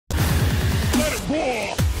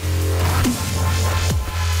Hey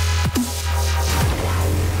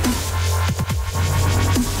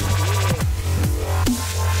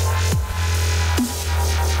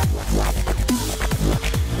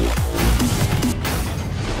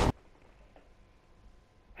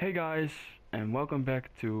guys, and welcome back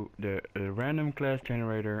to the random class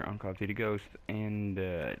generator on Call of Duty Ghost. And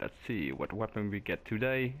let's see what weapon we get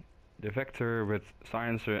today. The Vector with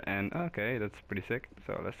silencer, and okay, that's pretty sick.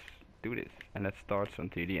 So let's do this, and let's start some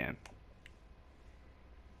TDM.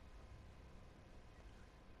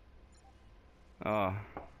 Oh,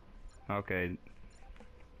 okay.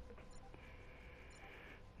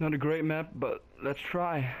 Not a great map, but let's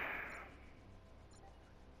try.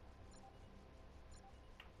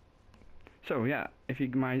 So yeah, if you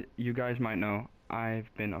guys might know, I've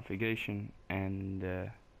been on vacation, and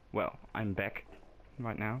well, I'm back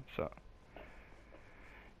right now. So,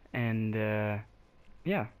 and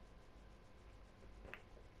yeah,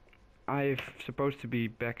 I'm supposed to be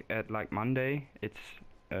back at like Monday. It's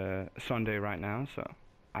Sunday right now, so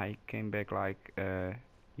I came back like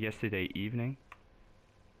yesterday evening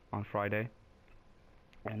on Friday,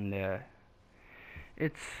 and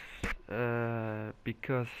it's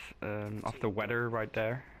because of the weather right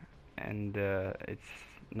there, and it's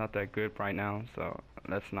not that good right now. So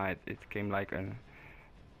last night it came like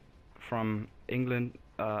from England,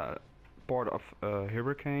 port of a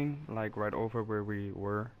hurricane, like right over where we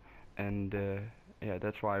were, and yeah,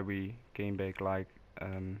 that's why we came back like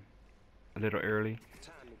a little early,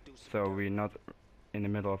 so we're not in the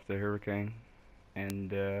middle of the hurricane,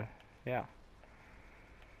 and yeah,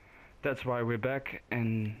 that's why we're back.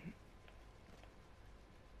 And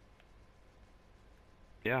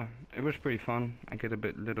yeah, it was pretty fun. I get a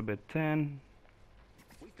little bit tan.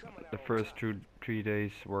 The first 3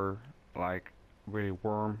 days were like really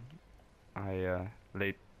warm. I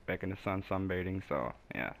laid back in the sun sunbathing, so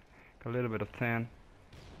yeah, got a little bit of tan.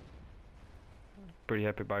 Pretty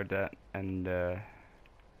happy about that. And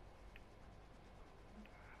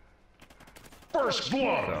First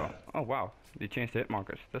blood. so, oh wow, they changed the hit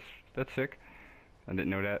markers. That's sick. I didn't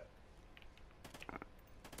know that.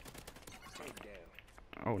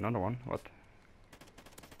 Oh, another one. What?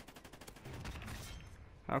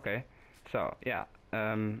 Okay. So yeah.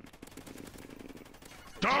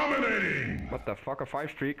 Dominating. What the fuck? A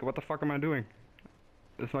 5 streak? What the fuck am I doing?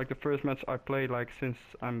 It's like the first match I played like since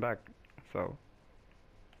I'm back. So.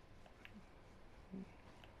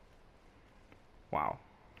 Wow.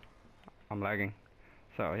 I'm lagging.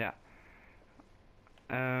 So yeah.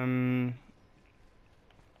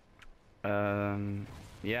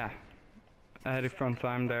 Yeah. I had a fun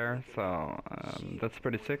time there, so that's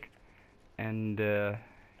pretty sick. And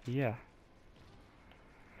yeah.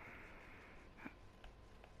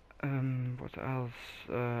 What else?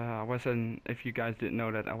 I was in, if you guys didn't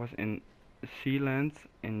know that, I was in Zeeland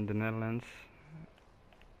in the Netherlands.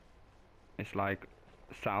 It's like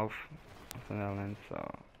south of the Netherlands, so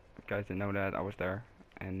if you guys didn't know that, I was there.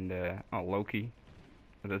 And oh, Loki.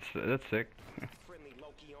 That's sick.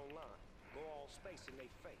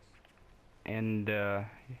 And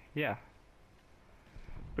yeah,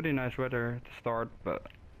 pretty nice weather to start, but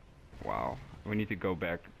wow, we need to go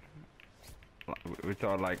back. We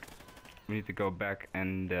thought like we need to go back,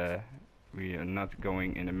 and we are not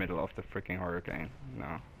going in the middle of the freaking hurricane.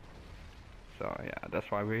 No. So yeah, that's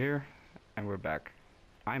why we're here, and we're back.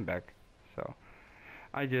 I'm back. So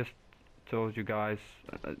I just told you guys,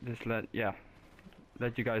 just let you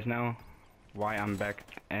guys know why I'm back,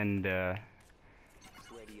 and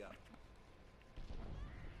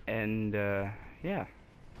yeah,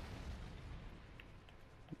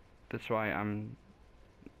 that's why I'm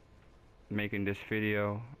making this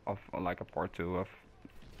video of like a part 2 of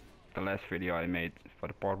the last video I made for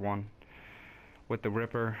the part 1 with the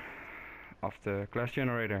Ripper of the class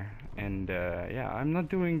generator. And yeah, I'm not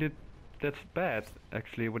doing that's bad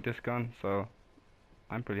actually with this gun, so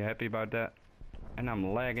I'm pretty happy about that. And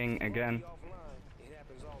I'm lagging again.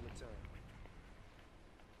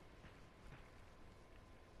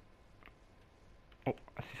 Oh,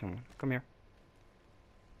 I see someone. Come here.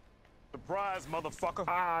 Surprise, motherfucker.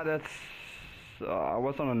 Ah, that's... I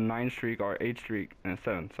was on a 9 streak or 8 streak.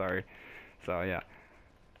 7, sorry. So, yeah.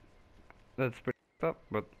 That's pretty up,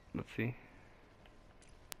 but let's see.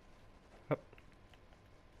 Up.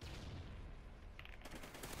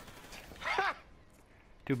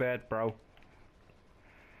 Too bad, bro.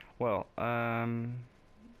 Well,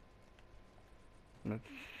 let's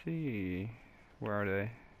see. Where are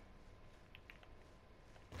they?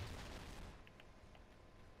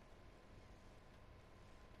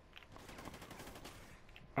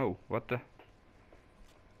 Oh, what the?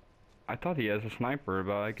 I thought he has a sniper,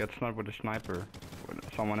 but I get sniped with a sniper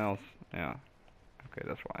with someone else. Yeah. Okay,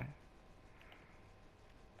 that's why.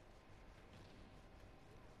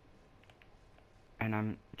 And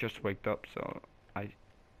I'm just waked up, so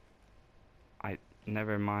I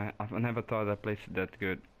never mind. I've never thought that place is that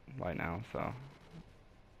good right now, so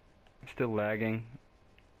still lagging.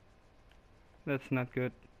 That's not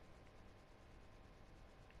good.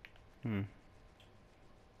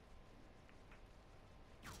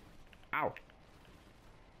 Ow!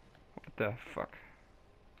 What the fuck?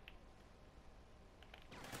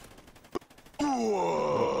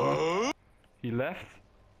 What? He left?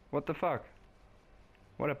 What the fuck?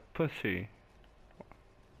 What a pussy.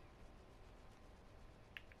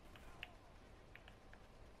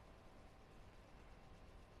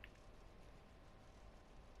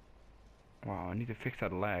 Wow, I need to fix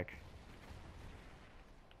that lag.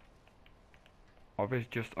 Or if it's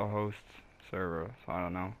just a host server, so I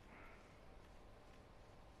don't know.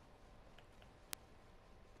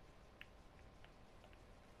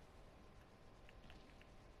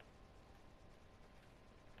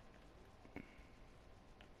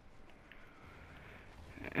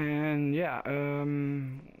 And yeah,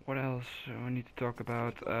 what else we need to talk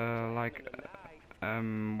about?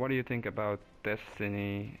 What do you think about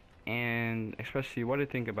Destiny? And especially, what do you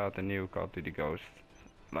think about the new Call of Duty Ghost?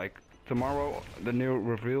 Like, tomorrow, the new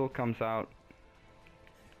reveal comes out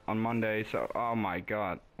on Monday, so, oh my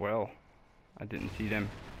god, well, I didn't see them.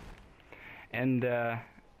 And,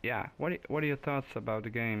 yeah, what are your thoughts about the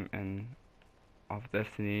game and of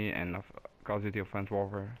Destiny and of Call of Duty Advanced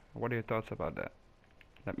Warfare? What are your thoughts about that?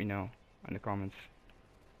 Let me know in the comments.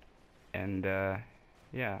 And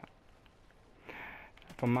yeah,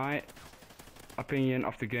 for my opinion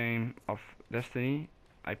of the game of Destiny,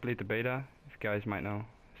 I played the beta, if you guys might know,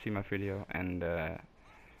 see my video, and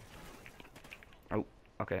oh,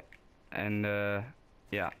 okay, and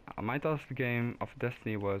yeah, my thoughts of the game of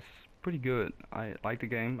Destiny was pretty good. I like the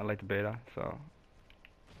game, I like the beta, so,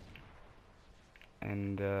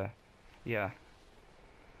 and yeah.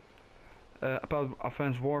 About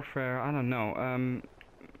Advanced Warfare, I don't know.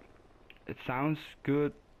 It sounds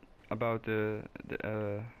good about the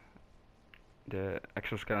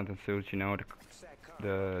exoskeleton suits, you know,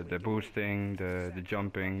 the boosting, the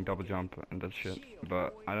jumping, double jump, and that shit.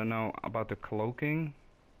 But I don't know about the cloaking.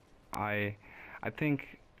 I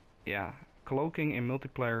think, yeah, cloaking in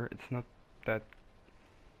multiplayer, it's not that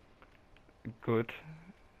good,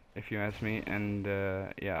 if you ask me. And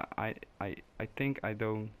yeah, I think I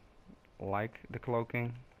don't like the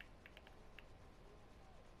cloaking,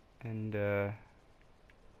 and I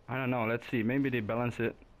don't know, let's see, maybe they balance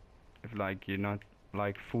it if like you're not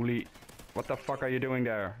like fully, what the fuck are you doing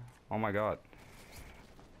there? Oh my god.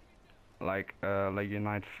 Like you're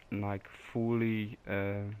not like fully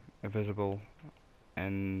invisible,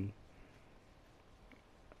 and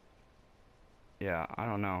yeah, I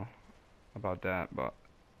don't know about that, but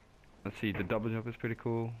let's see, the double jump is pretty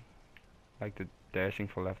cool, like the dashing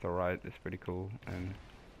for left or right is pretty cool, and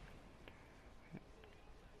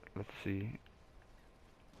let's see.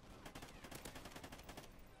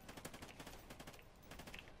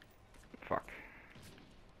 Fuck.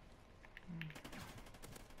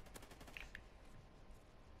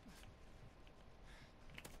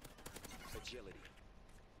 Agility.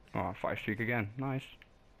 Oh, 5 streak again, nice.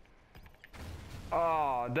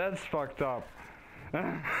 Oh, that's fucked up.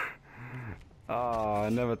 Oh, I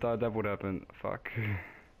never thought that would happen. Fuck.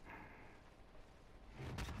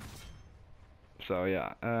 So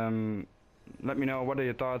yeah, let me know what are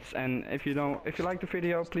your thoughts, and if you like the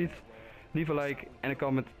video, please leave a like and a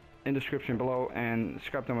comment in the description below, and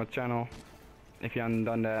subscribe to my channel if you haven't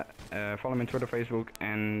done that. Follow me on Twitter, Facebook,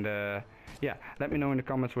 and yeah, let me know in the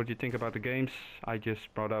comments what you think about the games I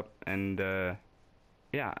just brought up, and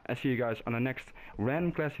yeah, I see you guys on the next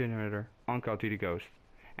random class generator on Call of Duty Ghost,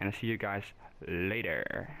 and I see you guys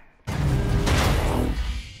later.